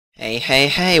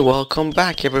Hey, welcome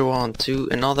back everyone to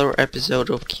another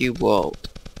episode of Cube World.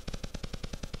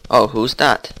 Oh, who's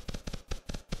that?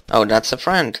 Oh, that's a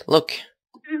friend, look.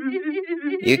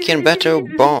 You can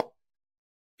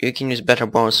use better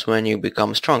bones when you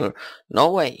become stronger.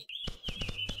 No way.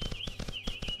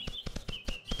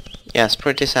 Yes,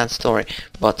 pretty sad story,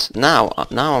 but now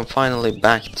I'm finally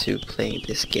back to playing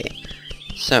this game.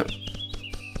 So,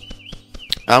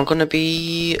 I'm gonna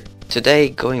be today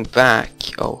going back.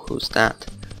 Oh, who's that?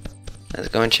 Let's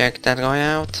go and check that guy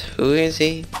out. Who is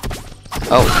he?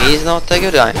 Oh, he's not a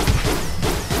good guy.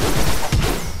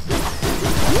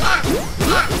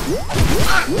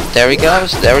 There he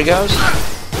goes.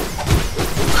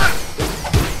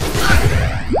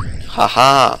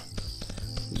 Haha.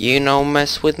 You no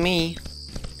mess with me.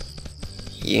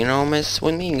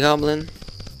 Goblin.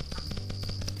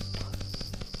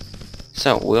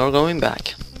 So, we are going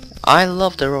back. I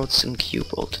love the roads in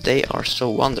Cube World. They are so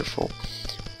wonderful.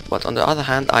 But on the other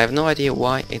hand, I have no idea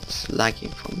why it's lagging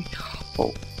for me.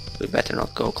 Oh, we better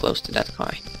not go close to that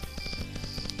guy.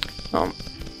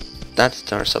 That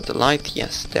turns up the light.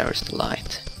 Yes, there is the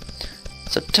light.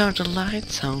 So turn the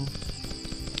lights on.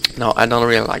 No, I don't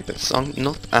really like this song.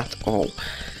 Not at all.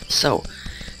 So,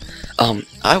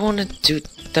 I wanted to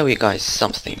tell you guys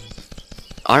something.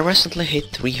 I recently hit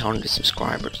 300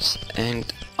 subscribers,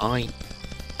 and I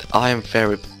am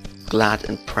very glad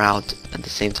and proud at the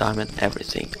same time and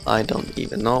everything. I don't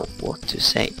even know what to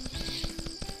say.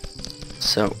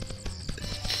 So,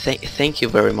 thank you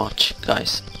very much,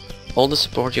 guys. All the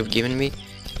support you've given me,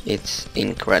 it's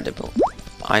incredible.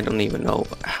 I don't even know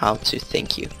how to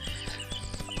thank you.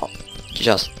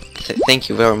 Just thank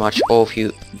you very much, all of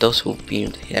you, those who've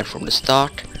been here from the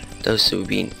start, those who've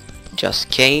been just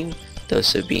came,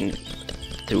 those who've been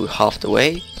through half the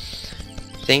way.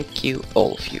 Thank you,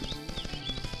 all of you.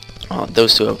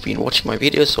 Those who have been watching my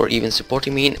videos or even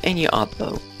supporting me in any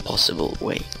other possible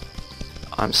way.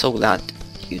 I'm so glad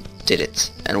you did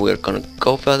it, and we're gonna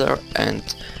go further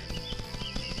and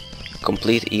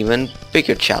complete even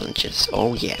bigger challenges.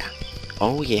 Oh yeah,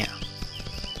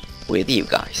 with you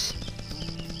guys.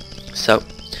 So,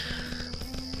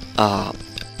 I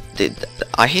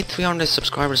hit 300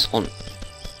 subscribers on...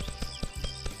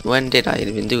 When did I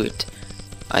even do it?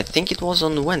 I think it was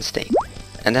on Wednesday.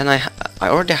 And then I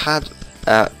already had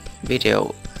a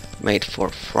video made for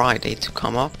Friday to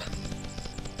come up.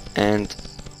 And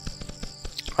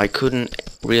I couldn't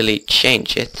really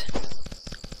change it,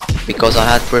 because I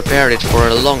had prepared it for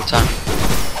a long time.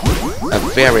 A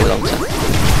very long time.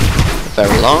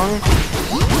 Very long.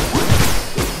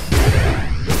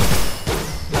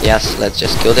 Yes, let's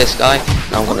just kill this guy.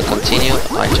 Now I'm gonna continue.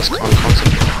 I just can't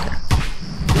concentrate there.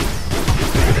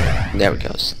 There it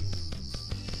goes.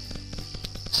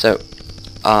 So,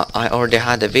 I already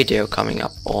had a video coming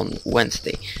up on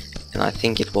Wednesday, and I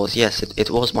think it was, yes, it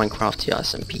was Minecraft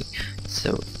SMP.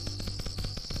 So,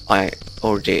 I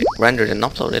already rendered and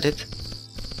uploaded it,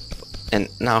 and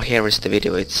now here is the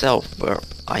video itself, where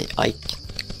I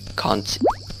can't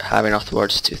have enough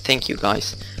words to thank you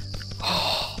guys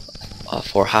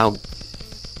for how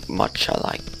much I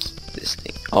like this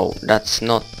thing. Oh, that's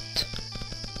not...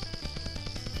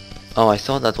 Oh, I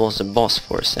thought that was a boss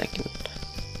for a second.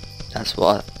 That's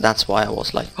why I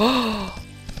was like, oh,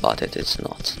 but it is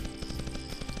not.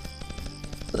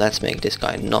 Let's make this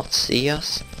guy not see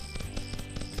us.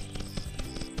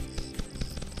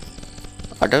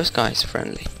 Are those guys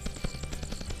friendly?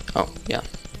 Oh, yeah.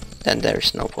 Then there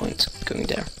is no point going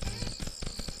there.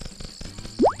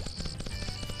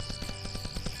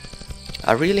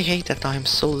 I really hate that I'm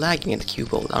so lagging at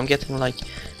Cube World. I'm getting like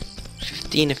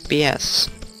 15 FPS.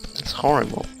 It's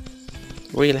horrible.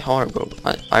 Really horrible.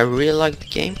 I really like the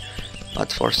game,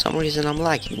 but for some reason I'm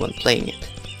lagging when playing it.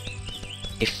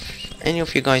 If any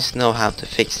of you guys know how to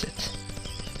fix it,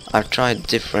 I've tried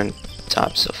different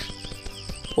types of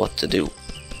what to do.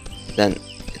 Then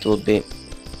it would be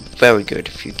very good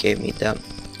if you gave me the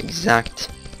exact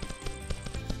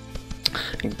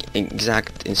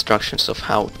instructions of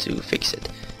how to fix it,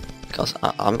 because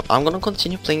I'm gonna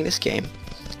continue playing this game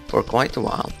for quite a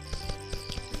while,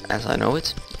 as I know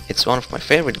it. It's one of my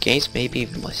favorite games, maybe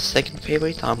even my second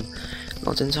favorite, I'm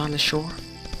not entirely sure.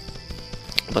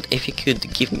 But if you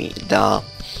could give me the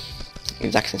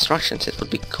exact instructions, it would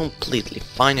be completely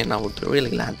fine, and I would be really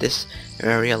glad. This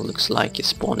area looks like a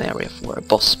spawn area for a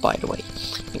boss, by the way,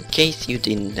 in case you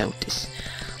didn't notice.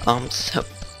 So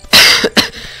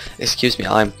excuse me,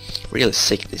 I'm really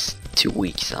sick this 2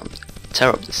 weeks. I'm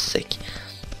terribly sick.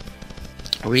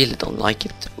 I really don't like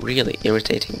it. Really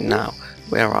irritating now.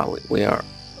 Where are we? We are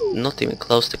not even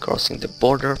close to crossing the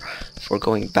border for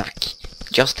going back.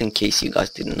 just in case you guys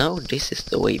didn't know, this is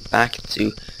the way back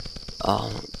to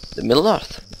the Middle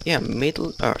Earth. Yeah,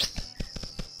 Middle Earth.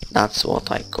 That's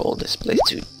what I call this place,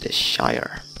 to the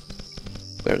Shire.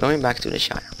 We're going back to the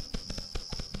Shire.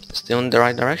 Still in the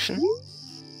right direction?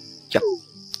 Yep.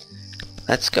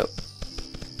 Let's go.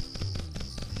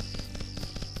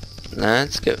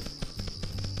 Let's go.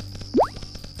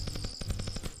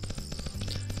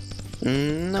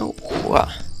 No.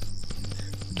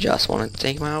 Just want to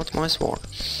take out my sword.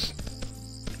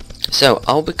 So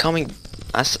I'll be coming,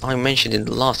 as I mentioned in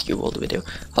the last Cube video,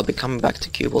 I'll be coming back to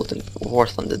Cube and War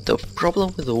Thunder. The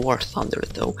problem with the War Thunder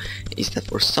though is that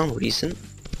for some reason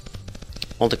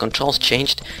all the controls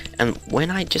changed, and when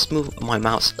I just move my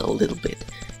mouse a little bit,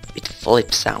 it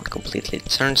flips out completely. It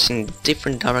turns in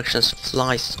different directions,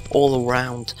 flies all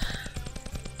around,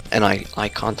 and I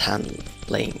can't handle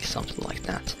playing something like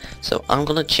that. So I'm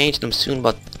gonna change them soon,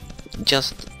 but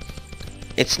just,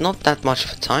 it's not that much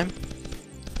of a time.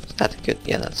 Is that good?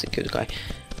 Yeah, that's a good guy.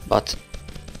 But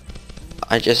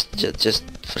I just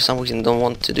for some reason don't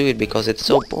want to do it because it's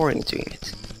so boring doing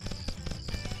it.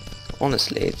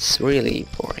 Honestly, it's really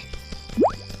boring.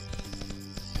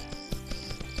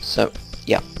 So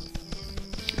yeah,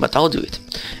 but I'll do it.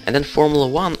 And then Formula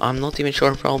 1, I'm not even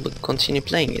sure if I'll continue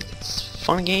playing it. It's a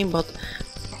fun game, but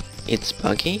it's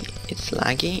buggy, it's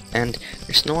laggy, and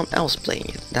there's no one else playing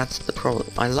it. That's the problem.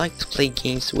 I like to play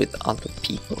games with other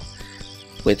people.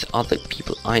 With other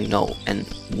people I know, and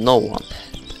no one,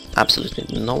 absolutely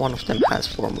no one of them has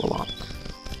Formula 1.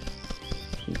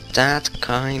 That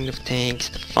kind of takes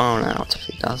the fun out of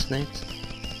it, doesn't it?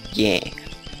 Yeah.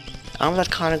 I'm that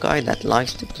kind of guy that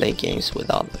likes to play games with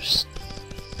others.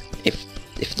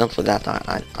 If not for that,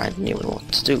 I don't even know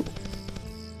what to do.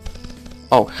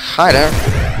 Oh, hi there!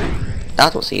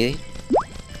 That was easy.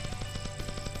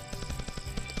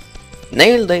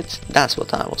 Nailed it! That's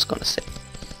what I was gonna say.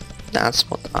 That's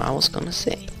what I was gonna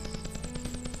say.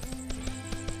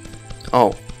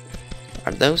 Oh,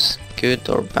 are those good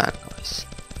or bad guys?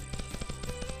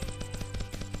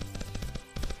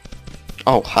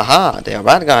 Oh, haha, they are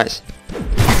bad guys.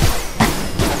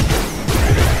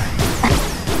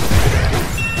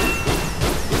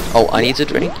 Oh, I need to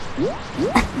drink.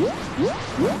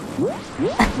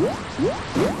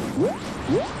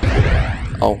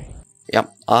 Oh,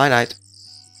 yep, I died.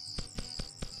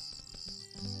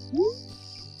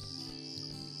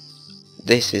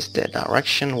 This is the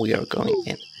direction we are going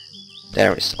in.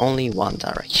 There is only one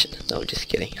direction. No, just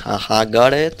kidding. Haha,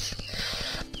 got it.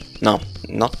 No,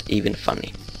 not even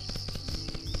funny.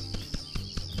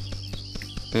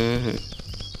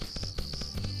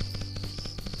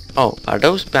 Oh, are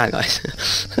those bad guys?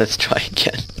 Let's try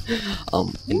again.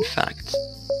 In fact,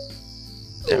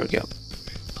 there we go.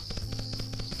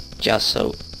 Just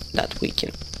so that we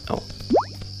can. Oh,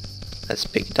 let's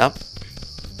pick it up.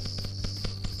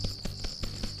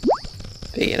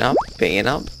 Pick it up, pick it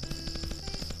up.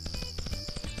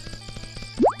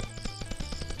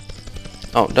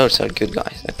 Oh, those are good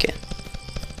guys, okay.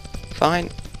 Fine.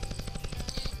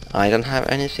 I don't have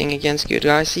anything against good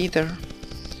guys either.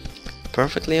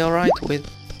 Perfectly alright with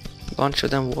a bunch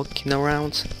of them walking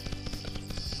around.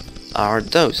 Are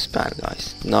those bad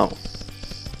guys? No.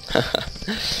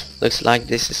 Looks like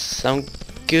this is some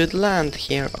good land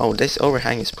here. Oh, this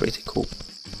overhang is pretty cool.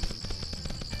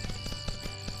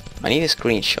 I need a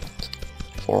screenshot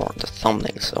for the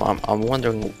thumbnail, so I'm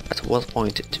wondering at what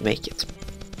point to make it.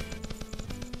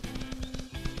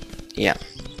 Yeah.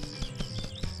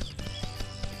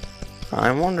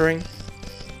 I'm wondering.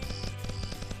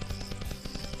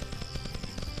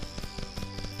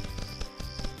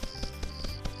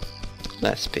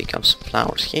 Let's pick up some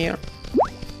flowers here.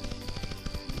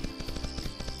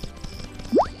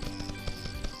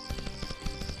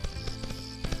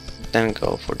 Then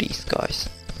go for these guys.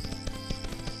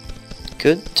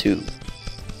 Good too.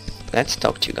 Let's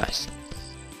talk to you guys.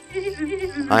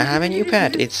 I have a new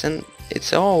pet.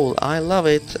 It's all. I love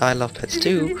it. I love pets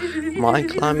too. My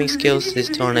climbing skills is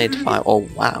tornado 5. Oh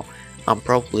wow. I'm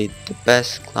probably the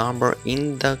best climber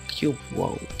in the cube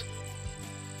world.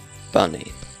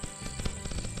 Bunny.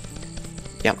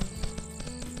 Yep.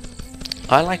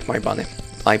 I like my bunny.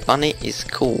 My bunny is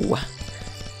cool.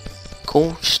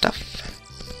 Cool stuff.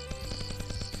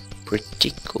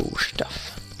 Pretty cool stuff.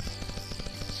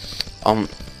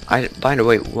 By the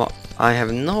way, I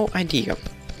have no idea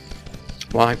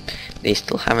why they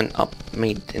still haven't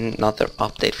made another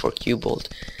update for Cubebolt.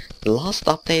 The last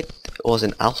update was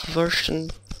an alpha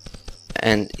version,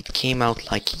 and it came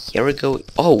out like a year ago.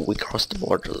 Oh, we crossed the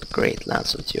border, Great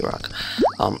Lands of Durak.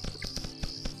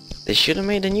 They should have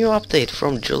made a new update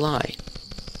from July,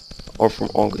 or from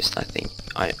August, I think.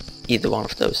 either one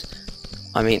of those.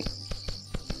 I mean,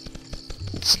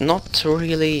 it's not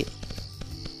really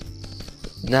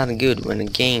that good when a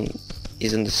game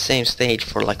is in the same stage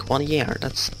for like 1 year.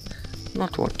 That's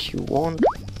not what you want.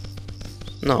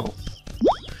 No.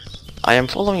 I am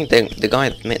following the guy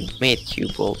that made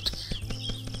Cube-Volt.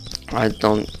 I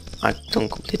don't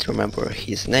completely remember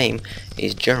his name.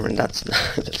 He's German, that's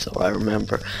that's all I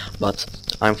remember. But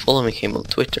I'm following him on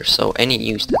Twitter, so any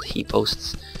news that he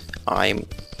posts I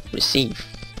receive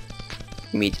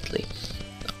immediately.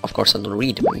 Of course I don't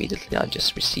read them immediately, I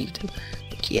just receive them.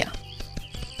 But yeah.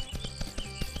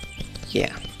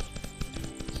 Yeah.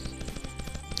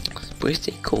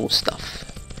 Pretty cool stuff.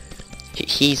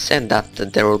 He said that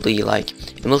there will be like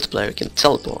in multiplayer you can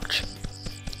teleport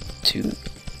to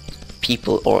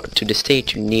people or to the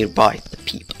stage nearby the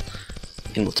people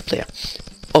in multiplayer.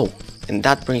 Oh, and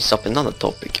that brings up another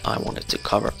topic I wanted to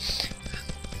cover.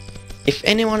 If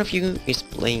any one of you is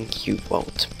playing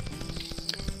Cube-Volt,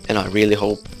 and I really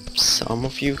hope some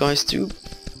of you guys do,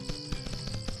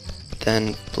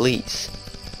 then please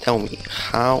tell me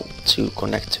how to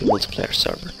connect to a multiplayer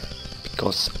server,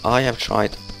 because I have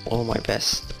tried all my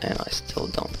best and I still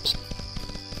don't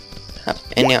have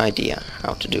any idea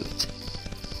how to do it.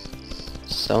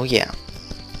 So yeah,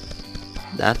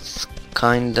 that's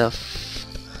kind of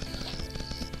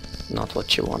not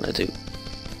what you want to do.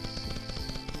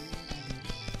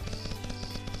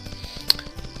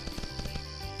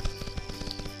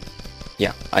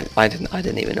 Yeah, I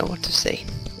didn't even know what to say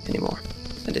anymore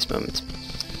at this moment.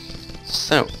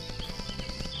 So,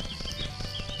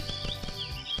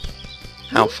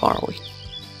 how far are we?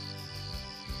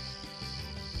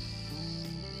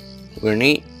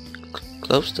 We're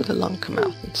close to the Lanka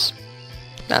Mountains.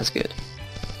 That's good.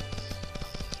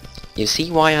 You see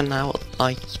why I now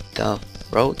like the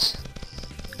roads?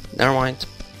 Never mind.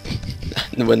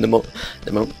 When the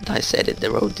moment I said it,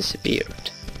 the road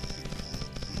disappeared.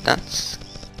 That's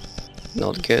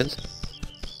not good.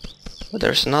 But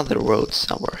there's another road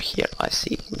somewhere here, I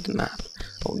see on the map.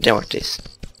 Oh, there it is.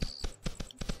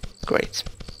 Great.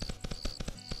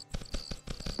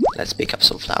 Let's pick up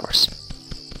some flowers.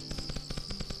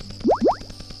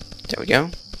 There we go.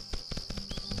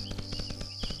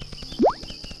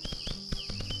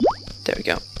 There we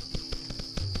go.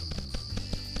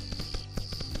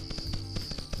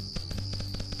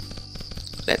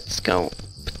 Let's go up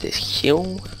this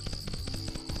hill.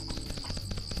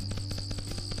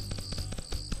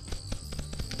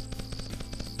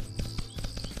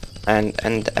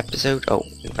 And the episode. Oh,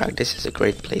 in fact, this is a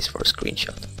great place for a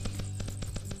screenshot.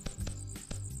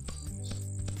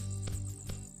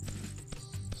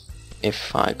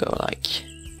 If I go like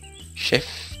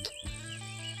shift,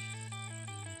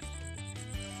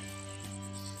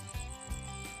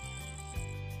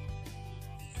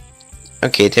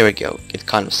 okay, there we go. It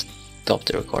kind of stopped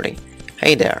the recording.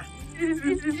 Hey there,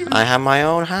 I have my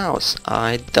own house.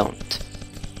 I don't,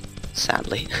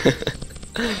 sadly.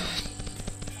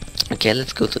 Okay,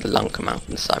 let's go to the Lanka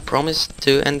Mountains. I promised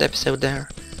to end the episode there,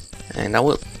 and I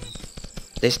will.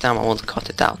 This time I won't cut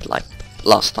it out like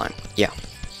last time. Yeah,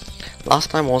 last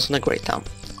time wasn't a great time,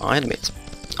 I admit.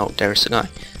 Oh, there's a guy.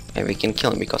 Maybe we can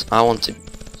kill him because I want to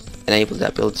enable the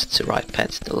ability to ride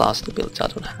pets, the last ability I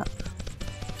don't have.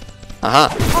 Aha!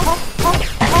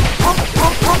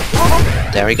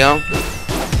 There we go.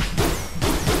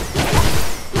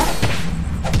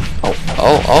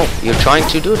 Oh, you're trying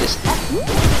to do this.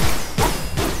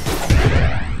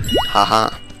 Haha.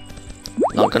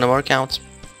 Not gonna work out.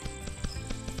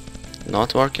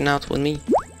 Not working out with me.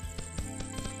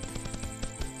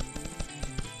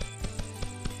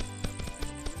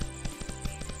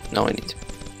 No, I need.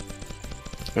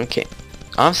 Okay.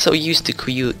 I'm so used to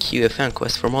QFN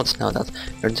quest for mods now that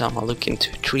every time I look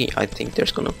into a tree, I think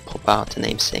there's gonna pop out a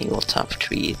name saying what type of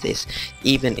tree it is,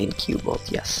 even in Cube-Volt.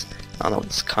 Yes, I know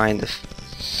it's kind of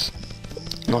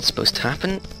not supposed to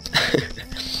happen,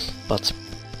 but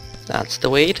that's the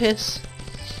way it is.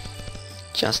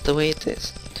 Just the way it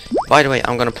is. By the way,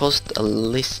 I'm gonna post a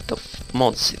list of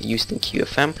mods used in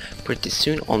QFM pretty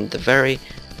soon on the very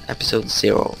episode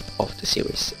 0 of the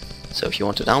series. So if you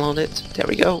want to download it, there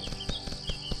we go.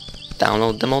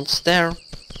 Download the mods there,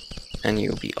 and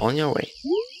you'll be on your way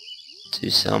to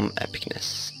some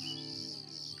epicness.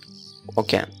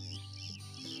 Okay.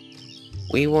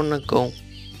 We wanna go.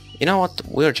 You know what?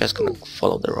 We're just gonna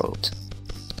follow the road.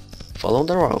 Follow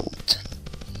the road.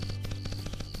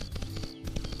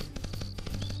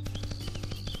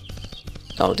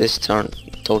 Oh, this turn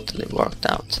totally worked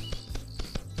out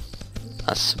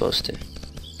as supposed to.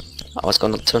 I was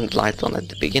gonna turn the light on at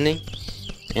the beginning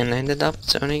and ended up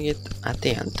turning it at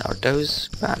the end. Are those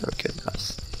bad or good,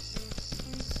 guys?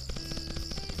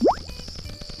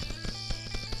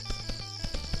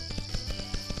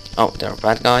 Oh, there are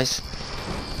bad guys.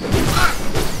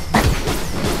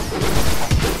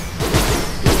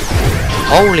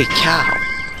 Holy cow!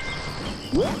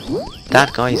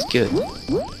 That guy is good.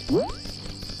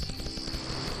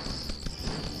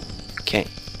 Okay,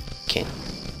 okay.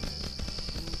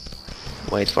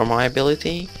 Wait for my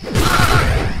ability.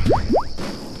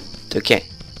 Okay.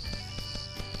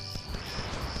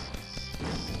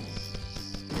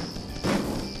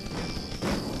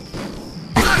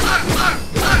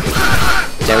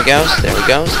 There he goes, there he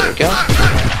goes, there he goes.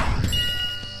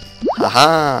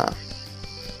 Haha!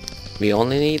 We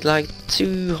only need like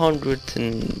 200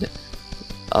 and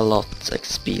a lot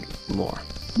XP more.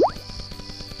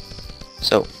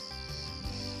 So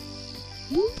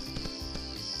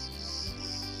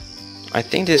I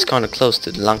think this is kind of close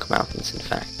to the Lunk Mountains, in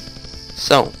fact.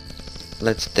 So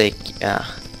let's take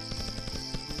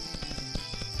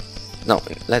no,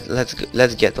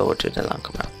 let's get over to the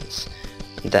Lunk Mountains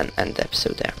and then end the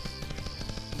episode there.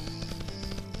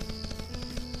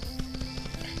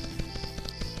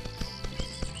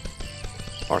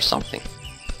 Or something.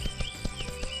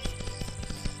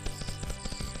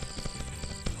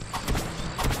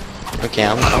 Okay,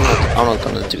 I'm not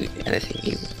gonna do anything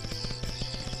evil.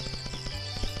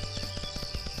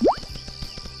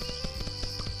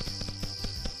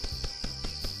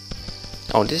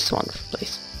 Oh, this is a wonderful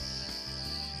place.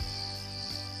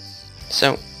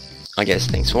 So, I guess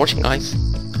thanks for watching, guys.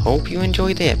 Hope you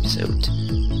enjoyed the episode,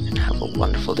 and have a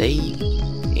wonderful day.